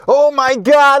Oh my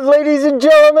God, ladies and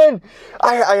gentlemen,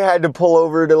 I had to pull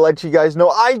over to let you guys know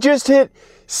I just hit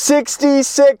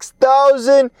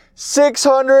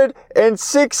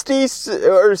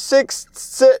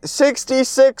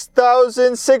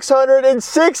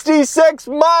 66,666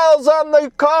 miles on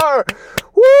the car.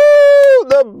 Woo!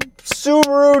 The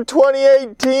Subaru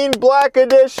 2018 Black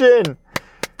Edition.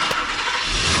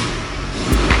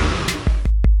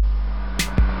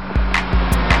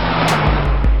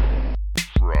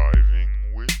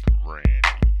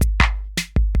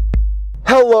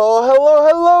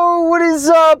 Hello, what is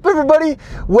up, everybody?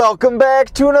 Welcome back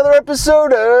to another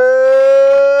episode of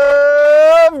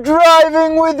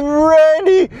Driving with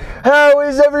Randy. How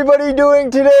is everybody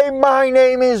doing today? My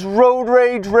name is Road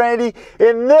Rage Randy,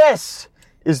 and this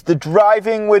is the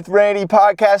Driving with Randy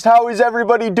podcast. How is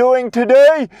everybody doing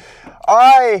today?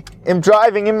 I am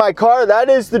driving in my car. That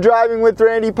is the Driving with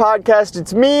Randy podcast.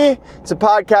 It's me. It's a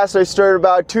podcast I started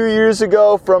about 2 years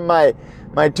ago from my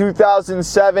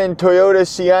 2007 Toyota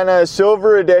Sienna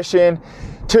Silver Edition.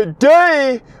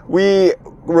 Today, we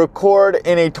record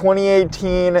in a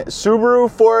 2018 Subaru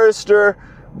Forester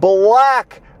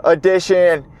Black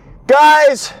Edition.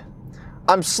 Guys,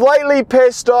 I'm slightly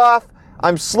pissed off.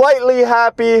 I'm slightly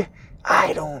happy.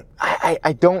 I don't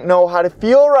know how to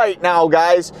feel right now,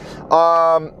 guys.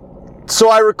 So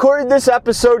I recorded this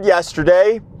episode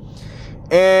yesterday,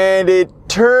 and it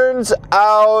turns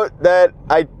out that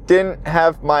I didn't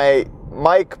have my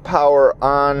mic power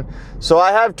on, so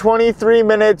I have 23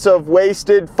 minutes of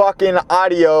wasted fucking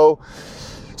audio.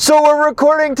 So we're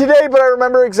recording today, but I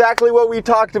remember exactly what we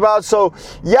talked about. So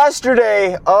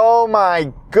yesterday, oh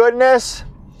my goodness,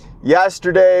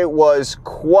 yesterday was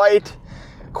quite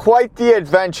the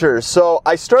adventure. So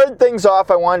I started things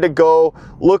off, I wanted to go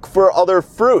look for other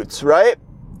fruits, right?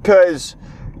 Because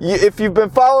if you've been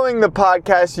following the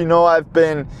podcast, you know I've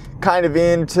been kind of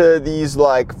into these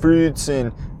like fruits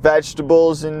and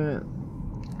vegetables and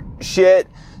shit.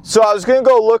 So I was going to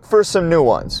go look for some new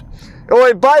ones. Oh,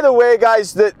 and by the way,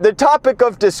 guys, the topic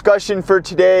of discussion for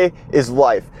today is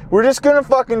life. We're just going to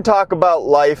fucking talk about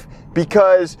life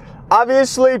because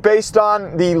obviously based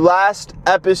on the last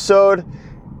episode,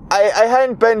 I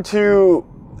hadn't been too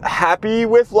happy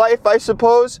with life, I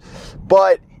suppose,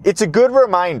 but it's a good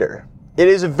reminder. It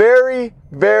is a very,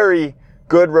 very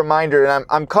good reminder, and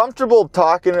I'm comfortable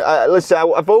talking. Listen,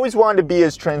 I've always wanted to be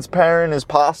as transparent as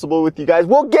possible with you guys.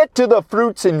 We'll get to the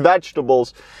fruits and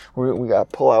vegetables. We got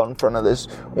to pull out in front of this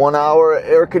 1 hour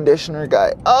air conditioner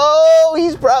guy. Oh,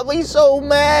 he's probably so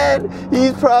mad.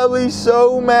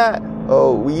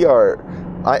 Oh,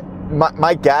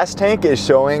 my gas tank is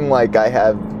showing like I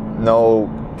have no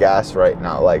gas right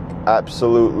now, like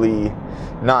absolutely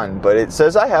none, but it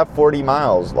says I have 40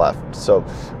 miles left. So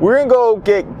we're gonna go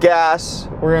get gas.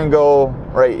 We're gonna go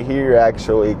right here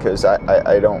actually, because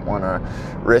I don't want to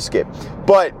risk it.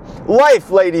 But life,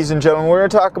 ladies and gentlemen, we're gonna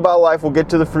talk about life. We'll get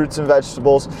to the fruits and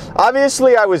vegetables.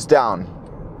 Obviously I was down,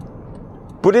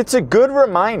 but it's a good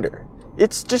reminder.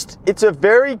 It's a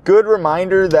very good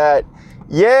reminder that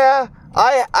yeah,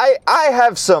 I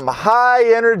have some high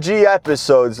energy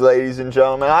episodes, ladies and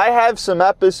gentlemen. I have some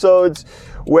episodes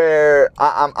where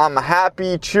I'm a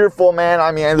happy, cheerful man.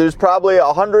 I mean, there's probably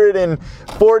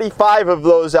 145 of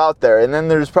those out there. And then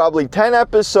there's probably 10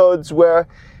 episodes where,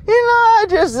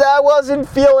 I wasn't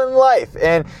feeling life.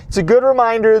 And it's a good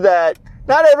reminder that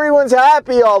not everyone's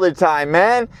happy all the time,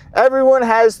 man. Everyone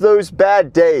has those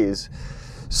bad days.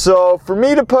 So for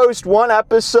me to post one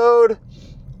episode,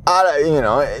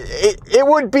 it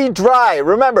would be dry.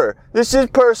 Remember, this is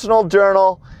personal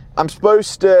journal. I'm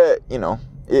supposed to,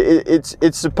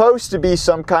 it's supposed to be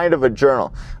some kind of a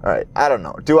journal. All right, I don't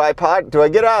know. Do I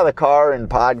get out of the car and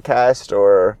podcast,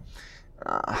 or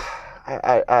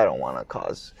I don't want to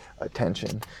cause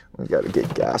attention. We got to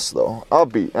get gas though. I'll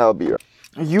be right.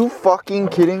 Are you fucking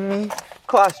kidding me?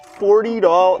 Cost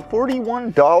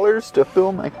 $41 to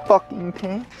fill my fucking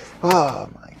tank. Oh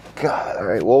my God. All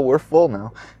right, well, we're full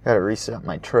now. Gotta reset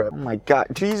my trip. Oh my God,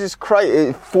 Jesus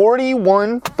Christ,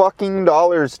 $41 fucking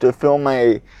to fill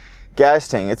my gas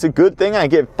tank. It's a good thing I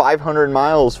get 500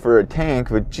 miles for a tank,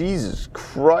 but Jesus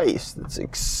Christ, it's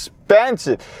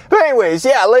expensive. But anyways,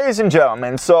 yeah, ladies and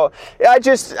gentlemen, so I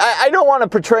don't want to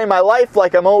portray my life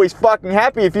like I'm always fucking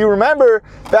happy. If you remember,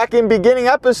 back in beginning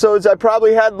episodes, I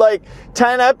probably had like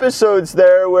 10 episodes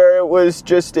there where I was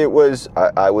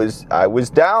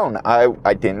down.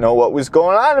 I didn't know what was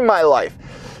going on in my life.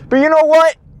 But you know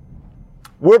what?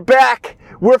 We're back.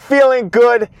 We're feeling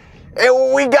good.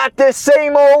 And we got the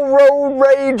same old Road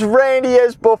Rage Randy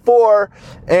as before.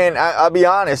 And I'll be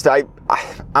honest,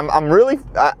 I'm really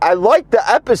like the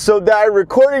episode that I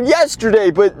recorded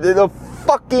yesterday, but the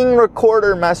fucking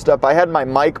recorder messed up. I had my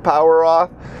mic power off.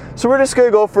 So we're just going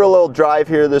to go for a little drive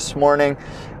here this morning.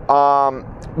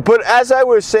 But as I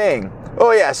was saying,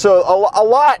 so a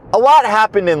lot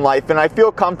happened in life, and I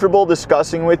feel comfortable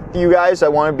discussing with you guys. I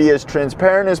want to be as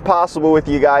transparent as possible with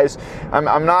you guys.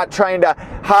 I'm not trying to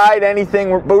hide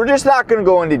anything, but we're just not going to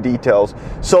go into details.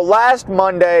 So last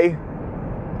Monday,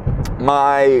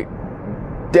 my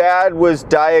dad was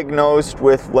diagnosed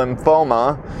with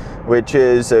lymphoma, which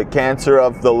is a cancer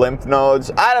of the lymph nodes.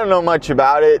 I don't know much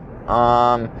about it.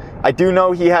 I do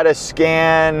know he had a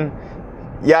scan,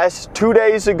 2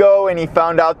 days ago, and he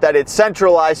found out that it's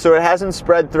centralized, so it hasn't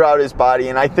spread throughout his body.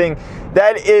 And I think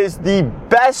that is the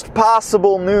best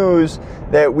possible news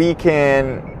that we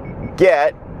can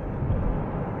get.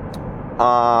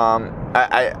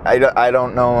 I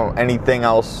don't know anything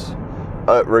else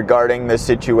regarding the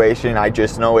situation. I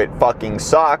just know it fucking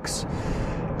sucks.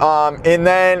 And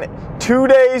then 2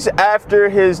 days after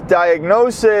his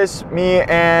diagnosis, me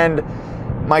and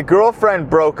my girlfriend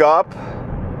broke up,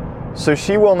 so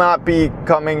she will not be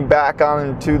coming back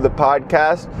onto the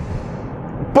podcast.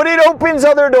 But it opens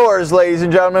other doors, ladies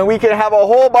and gentlemen. We can have a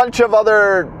whole bunch of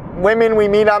other women we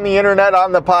meet on the internet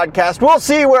on the podcast. We'll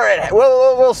see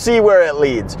we'll see where it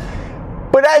leads.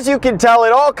 But as you can tell,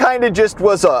 it all kind of just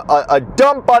was a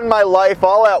dump on my life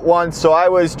all at once, so I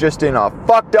was just in a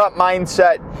fucked up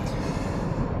mindset.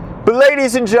 But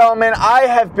ladies and gentlemen, I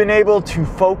have been able to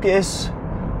focus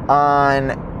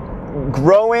on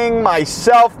growing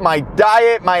myself, my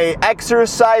diet, my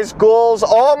exercise goals.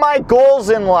 All my goals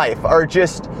in life are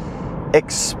just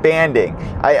expanding.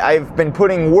 I've been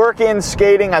putting work in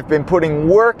skating. I've been putting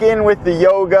work in with the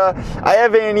yoga. I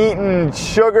haven't eaten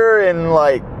sugar in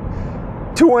like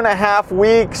 2.5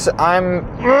 weeks. I'm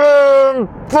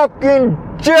fucking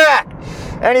jacked.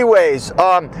 Anyways,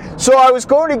 so I was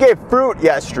going to get fruit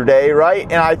yesterday, right?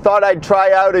 And I thought I'd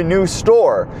try out a new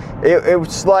store. It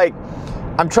was like,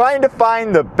 I'm trying to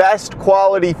find the best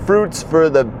quality fruits for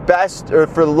the best, or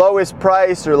for the lowest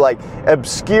price, or like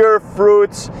obscure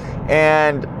fruits,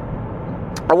 and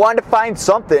I wanted to find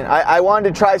something. I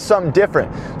wanted to try something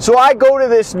different. So I go to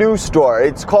this new store.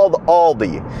 It's called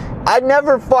Aldi. I'd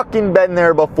never fucking been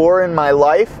there before in my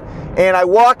life. And I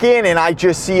walk in and I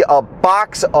just see a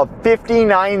box of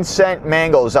 59-cent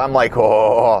mangoes. I'm like,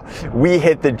 oh, we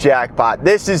hit the jackpot.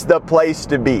 This is the place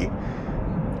to be.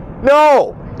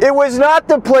 No, it was not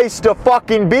the place to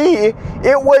fucking be.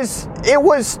 It was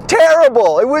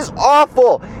terrible. It was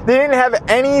awful. They didn't have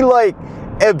any like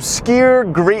obscure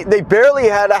green. They barely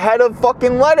had a head of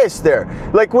fucking lettuce there.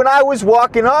 Like when I was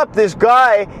walking up, this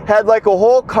guy had like a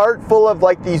whole cart full of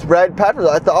like these red peppers.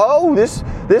 I thought, oh,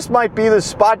 this might be the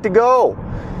spot to go.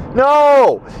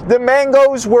 No, the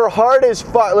mangoes were hard as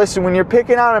fuck. Listen, when you're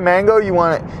picking out a mango, you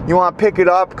want to pick it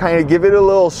up, kind of give it a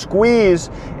little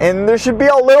squeeze, and there should be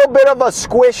a little bit of a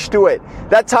squish to it.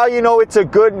 That's how you know it's a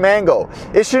good mango.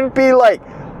 It shouldn't be like,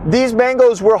 these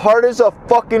mangoes were hard as a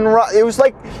fucking rock. It was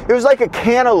like a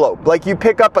cantaloupe. Like you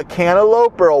pick up a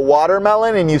cantaloupe or a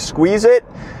watermelon and you squeeze it.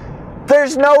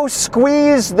 There's no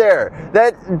squeeze there.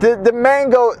 That the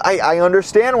mango, I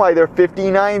understand why they're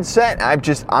 59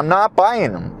 cents. I'm not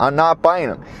buying them. I'm not buying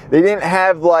them. They didn't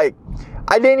have like,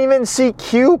 I didn't even see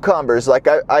cucumbers. Like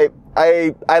I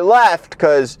left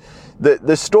because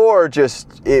the store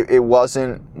just, it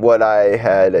wasn't what I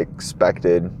had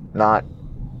expected.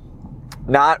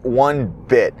 Not one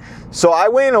bit. So I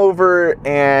went over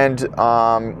and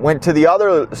went to the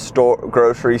other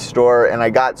grocery store, and I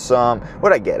got some.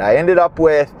 What'd I get? I ended up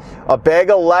with a bag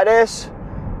of lettuce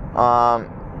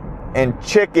and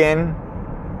chicken,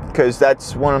 because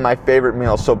that's one of my favorite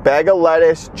meals. So bag of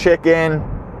lettuce, chicken,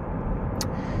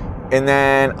 and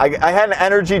then I had an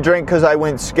energy drink because I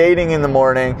went skating in the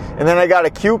morning, and then I got a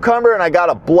cucumber and I got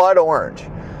a blood orange.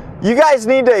 You guys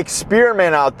need to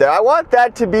experiment out there. I want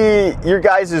that to be your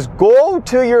guys' go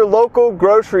to your local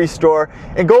grocery store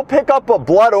and go pick up a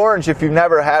blood orange if you've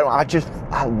never had one.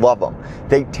 I love them.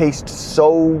 They taste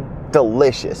so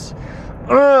delicious.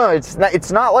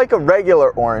 It's not like a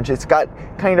regular orange. It's got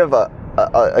kind of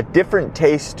a different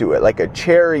taste to it, like a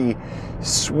cherry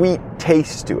sweet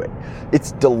taste to it.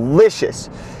 It's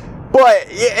delicious. But,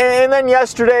 and then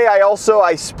yesterday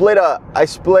I split a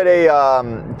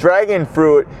dragon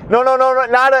fruit. No,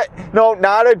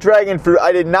 not a dragon fruit.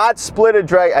 I did not split a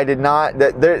dragon. I did not.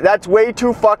 That's way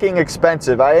too fucking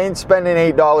expensive. I ain't spending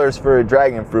 $8 for a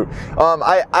dragon fruit.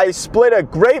 I split a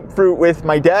grapefruit with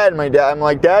my dad. I'm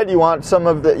like, Dad, you want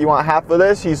half of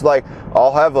this? He's like,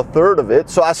 I'll have a third of it.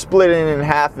 So I split it in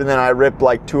half, and then I ripped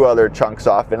like 2 other chunks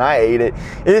off, and I ate it.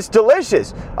 It's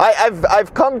delicious.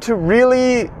 I've come to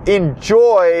really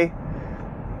enjoy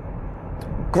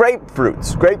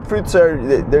grapefruits. Grapefruits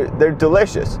they're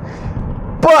delicious.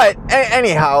 But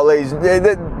anyhow, ladies,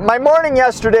 my morning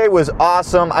yesterday was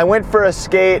awesome. I went for a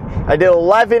skate. I did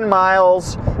 11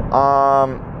 miles.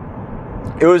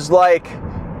 It was like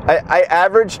I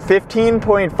averaged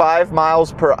 15.5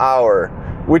 miles per hour,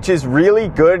 which is really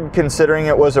good considering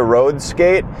it was a road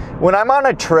skate. When I'm on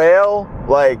a trail,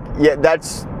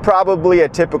 that's probably a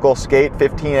typical skate,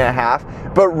 15 and a half.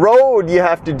 But road, you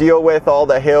have to deal with all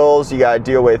the hills, you got to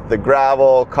deal with the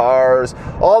gravel, cars,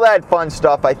 all that fun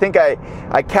stuff. I think I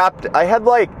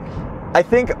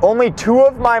think only 2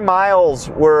 of my miles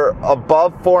were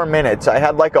above 4 minutes. I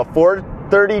had like a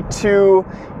 4:32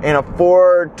 and a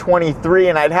 4:23,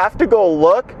 and I'd have to go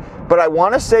look, but I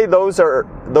want to say those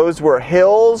were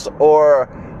hills or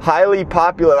highly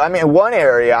popular. I mean, one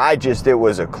area it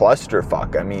was a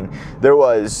clusterfuck. I mean, there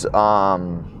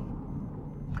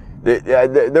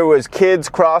was kids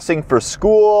crossing for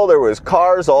school. There was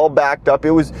cars all backed up.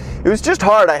 It was just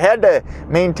hard. I had to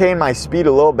maintain my speed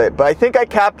a little bit, but I think I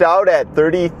capped out at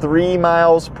 33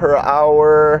 miles per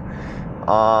hour.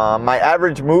 My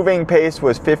average moving pace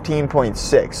was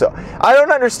 15.6. So I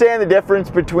don't understand the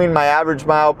difference between my average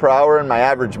mile per hour and my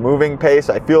average moving pace.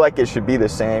 I feel like it should be the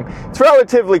same. It's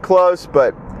relatively close,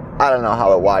 but I don't know how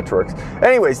the watch works.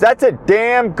 Anyways, that's a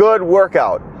damn good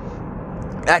workout.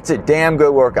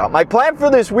 My plan for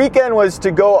this weekend was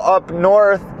to go up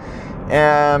north,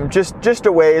 just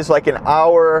a ways, like an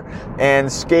hour,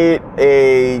 and skate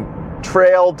a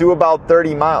trail, do about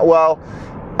 30 miles. Well,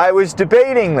 I was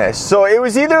debating this. So it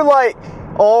was either like,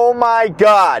 oh my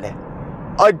God,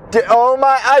 a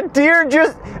deer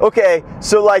just, okay,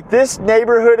 so like this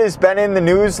neighborhood has been in the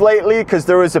news lately because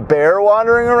there was a bear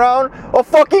wandering around. A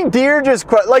fucking deer just,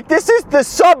 like this is the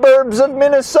suburbs of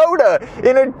Minnesota,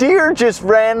 and a deer just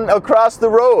ran across the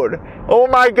road. Oh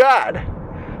my God.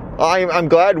 I'm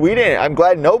glad I'm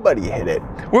glad nobody hit it.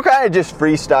 We're kind of just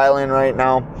freestyling right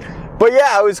now. But yeah,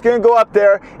 I was going to go up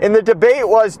there, and the debate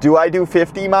was, do I do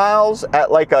 50 miles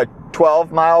at like a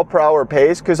 12 mile per hour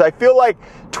pace? Because I feel like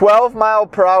 12 mile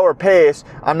per hour pace,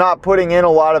 I'm not putting in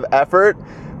a lot of effort,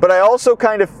 but I also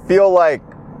kind of feel like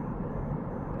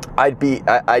I'd be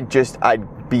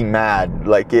mad.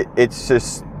 Like it's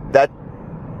just,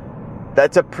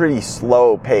 that's a pretty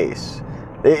slow pace.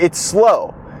 It's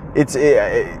slow.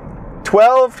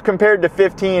 12 compared to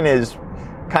 15 is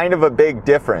kind of a big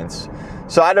difference.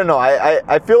 So I don't know,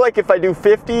 I feel like if I do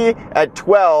 50 at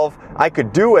 12, I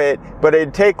could do it, but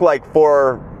it'd take like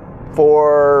a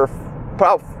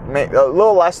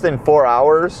little less than 4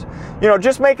 hours. You know,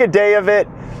 just make a day of it,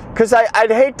 because I'd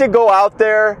hate to go out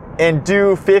there and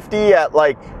do 50 at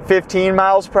like 15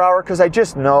 miles per hour, because I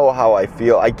just know how I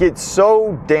feel. I get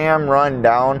so damn run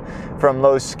down from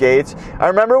those skates. I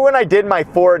remember when I did my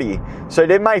 40. So I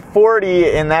did my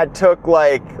 40, and that took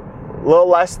like a little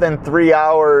less than 3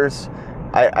 hours.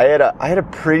 I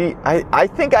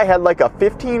think I had like a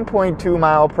 15.2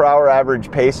 mile per hour average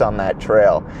pace on that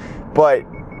trail, but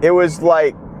it was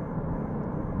like,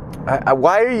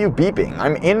 why are you beeping?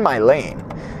 I'm in my lane.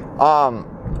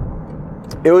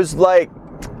 It was like,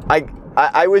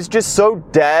 I was just so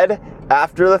dead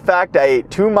after the fact. I ate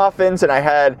 2 muffins, and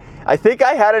I think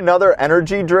I had another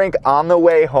energy drink on the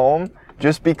way home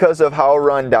just because of how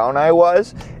run down I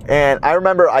was. And I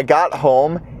remember I got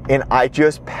home, and I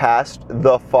just passed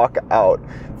the fuck out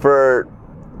for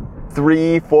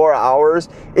 3-4 hours.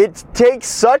 It takes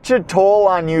such a toll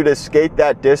on you to skate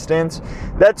that distance.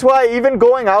 That's why even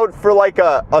going out for like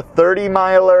a 30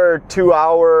 miler, 2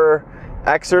 hour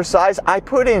exercise, I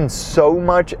put in so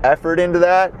much effort into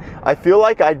that. I feel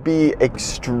like I'd be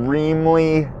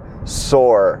extremely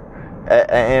sore.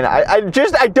 And I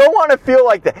don't want to feel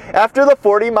like that. After the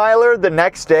 40 miler the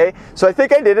next day, so I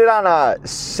think I did it on a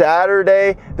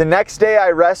Saturday. The next day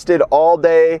I rested all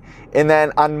day. And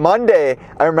then on Monday,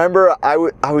 I remember I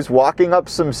was walking up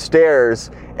some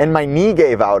stairs, and my knee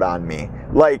gave out on me.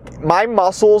 Like, my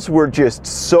muscles were just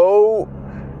so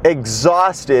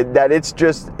exhausted that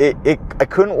I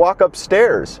couldn't walk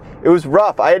upstairs. It was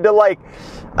rough. I had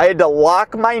to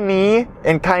lock my knee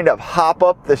and kind of hop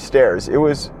up the stairs. It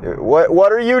was,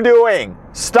 what are you doing?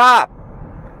 Stop!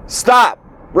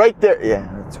 Right there. Yeah,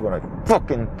 that's what I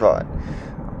fucking thought.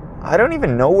 I don't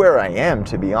even know where I am,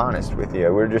 to be honest with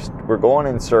you. We're going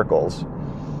in circles.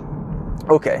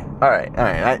 Okay, all right.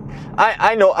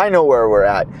 I know where we're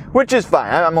at, which is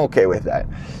fine. I'm okay with that.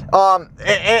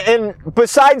 And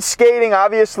besides skating,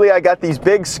 obviously I got these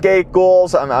big skate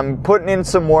goals. I'm putting in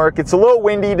some work. It's a little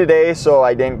windy today, so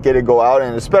I didn't get to go out,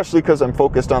 and especially because I'm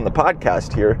focused on the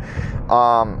podcast here.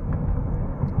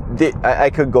 I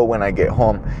could go when I get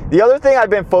home. The other thing I've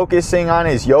been focusing on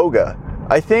is yoga.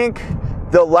 I think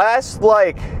the last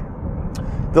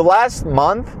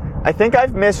month, I think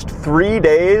I've missed 3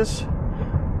 days.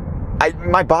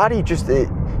 My body just,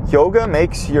 yoga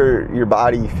makes your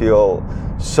body feel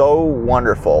so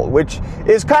wonderful, which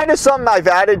is kind of something I've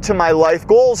added to my life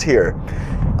goals here.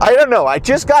 I don't know, I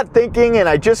just got thinking and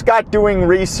I just got doing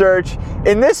research,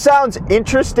 and this sounds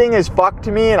interesting as fuck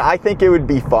to me, and I think it would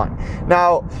be fun.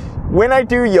 Now, when I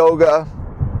do yoga,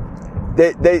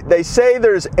 they say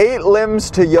there's 8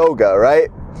 limbs to yoga, right?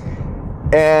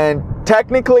 And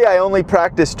technically I only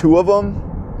practice 2 of them,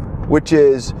 which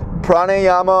is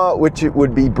pranayama, which it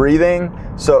would be breathing.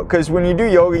 So, because when you do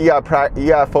yoga, you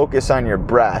gotta focus on your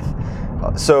breath.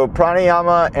 So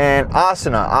pranayama and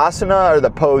asana. Asana are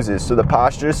the poses, so the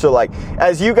postures. So like,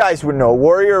 as you guys would know,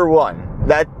 Warrior One,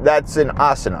 that's an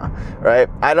asana, right?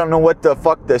 I don't know what the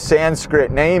fuck the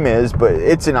Sanskrit name is, but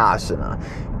it's an asana.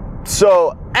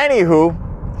 So, anywho,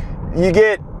 you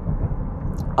get,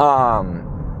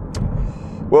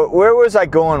 where was I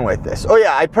going with this? Oh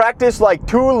yeah, I practice like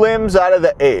 2 limbs out of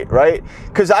the 8, right?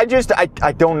 Because I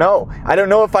don't know. I don't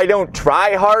know if I don't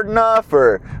try hard enough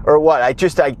or what. I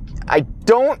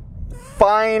don't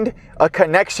find a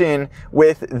connection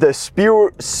with the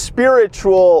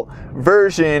spiritual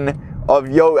version of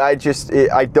yoga.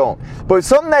 I don't. But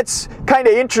something that's kind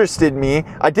of interested me,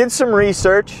 I did some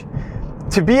research.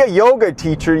 To be a yoga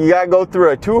teacher, you gotta go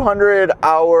through a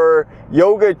 200-hour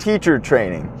yoga teacher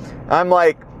training. I'm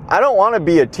like, I don't want to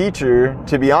be a teacher,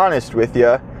 to be honest with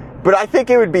you, but I think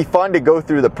it would be fun to go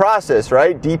through the process,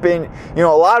 right? Deepen, a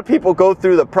lot of people go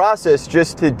through the process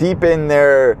just to deepen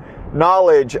their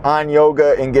knowledge on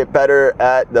yoga and get better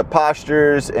at the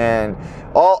postures and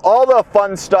all the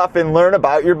fun stuff and learn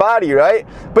about your body, right?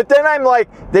 But then I'm like,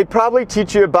 they probably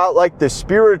teach you about like the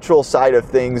spiritual side of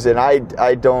things, and I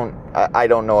don't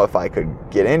know if I could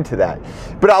get into that.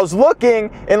 But I was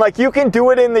looking, and like, you can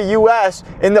do it in the US,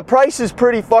 and the price is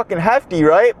pretty fucking hefty,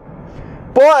 right?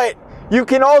 But you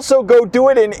can also go do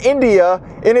it in India,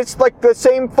 and it's like the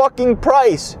same fucking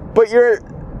price, but you're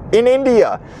in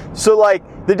India. So like,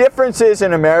 the difference is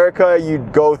in America,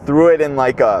 you'd go through it in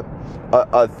like a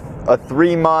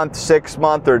 3-month,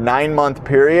 6-month, or 9-month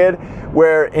period,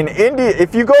 where in India,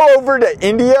 if you go over to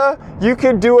India, you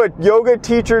can do a yoga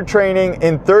teacher training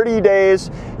in 30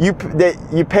 days. You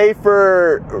pay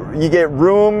for, you get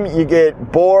room, you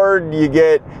get board, you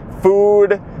get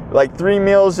food, like 3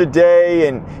 meals a day,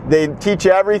 and they teach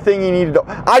you everything you need to know.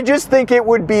 I just think it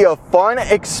would be a fun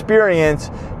experience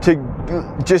to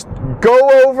just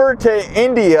go over to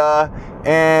India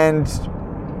and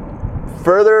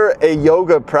further a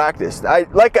yoga practice.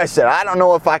 Like I said, I don't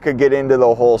know if I could get into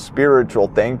the whole spiritual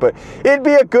thing, but it'd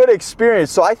be a good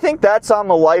experience. So I think that's on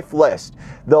the life list.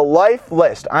 The life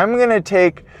list. I'm going to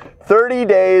take 30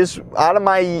 days out of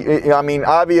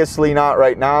obviously not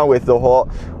right now with the whole,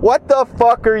 what the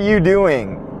fuck are you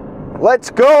doing?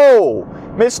 Let's go!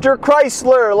 Mr.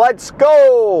 Chrysler, let's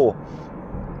go!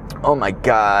 Oh my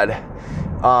God.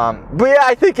 But yeah,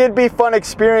 I think it'd be a fun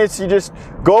experience. You just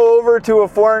go over to a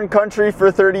foreign country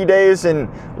for 30 days and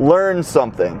learn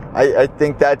something. I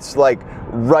think that's like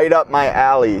right up my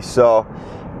alley. So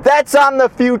that's on the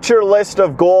future list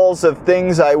of goals of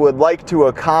things I would like to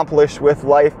accomplish with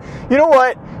life. You know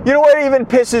what? Even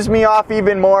pisses me off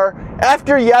even more?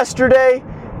 After yesterday,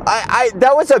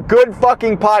 that was a good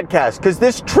fucking podcast, because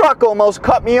this truck almost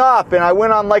cut me off and I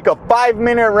went on like a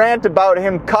 5-minute rant about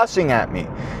him cussing at me.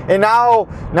 And now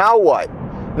what?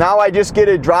 Now I just get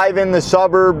to drive in the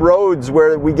suburb roads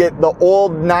where we get the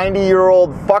old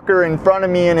 90-year-old fucker in front of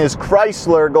me in his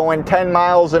Chrysler going 10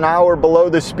 miles an hour below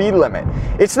the speed limit.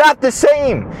 It's not the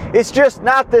same. It's just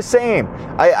not the same.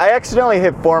 I accidentally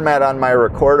hit format on my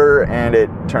recorder and it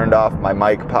turned off my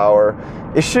mic power.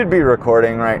 It should be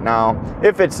recording right now.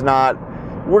 If it's not,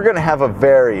 we're going to have a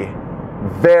very,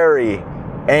 very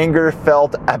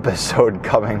anger-felt episode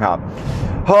coming up.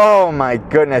 Oh my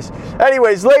goodness.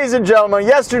 Anyways, ladies and gentlemen,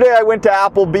 yesterday I went to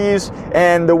Applebee's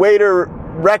and the waiter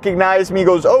recognized me,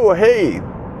 goes, "Oh, hey,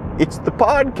 it's the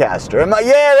podcaster." I'm like,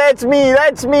 "Yeah, that's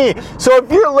me. So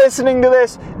if you're listening to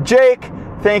this, Jake,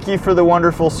 thank you for the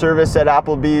wonderful service at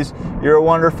Applebee's. You're a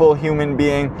wonderful human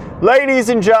being." Ladies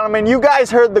and gentlemen, you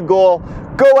guys heard the goal.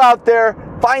 Go out there,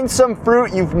 find some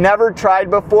fruit you've never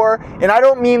tried before. And I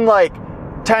don't mean like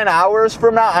 10 hours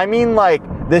from now. I mean like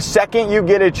the second you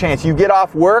get a chance. You get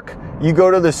off work, you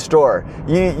go to the store.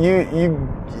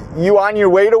 You on your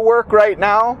way to work right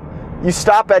now, you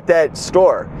stop at that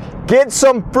store. Get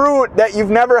some fruit that you've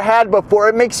never had before.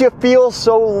 It makes you feel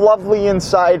so lovely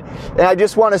inside. And I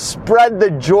just want to spread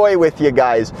the joy with you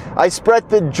guys. I spread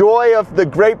the joy of the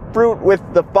grapefruit with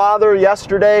the Father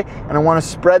yesterday, and I want to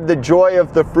spread the joy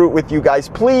of the fruit with you guys.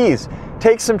 Please,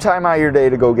 take some time out of your day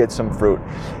to go get some fruit.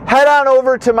 Head on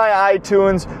over to my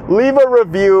iTunes, leave a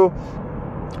review,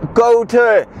 go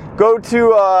to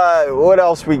what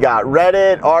else we got?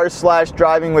 Reddit,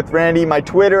 r/Driving with Randy. My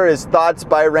Twitter is Thoughts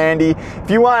by Randy. If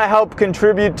you want to help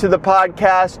contribute to the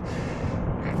podcast,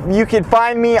 you can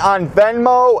find me on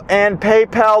Venmo and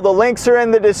PayPal. The links are in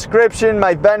the description.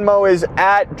 My Venmo is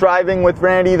 @Driving with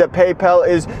Randy. The PayPal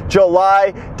is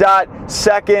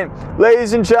July.2nd.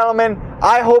 Ladies and gentlemen,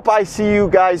 I hope I see you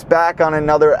guys back on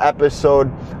another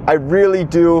episode. I really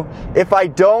do. If I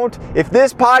don't, if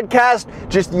this podcast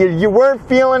just you weren't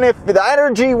feeling, if the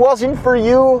energy wasn't for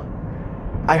you,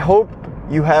 I hope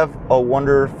you have a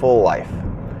wonderful life.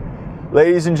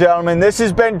 Ladies and gentlemen, this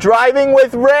has been Driving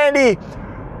with Randy.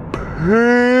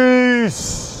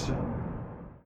 Peace.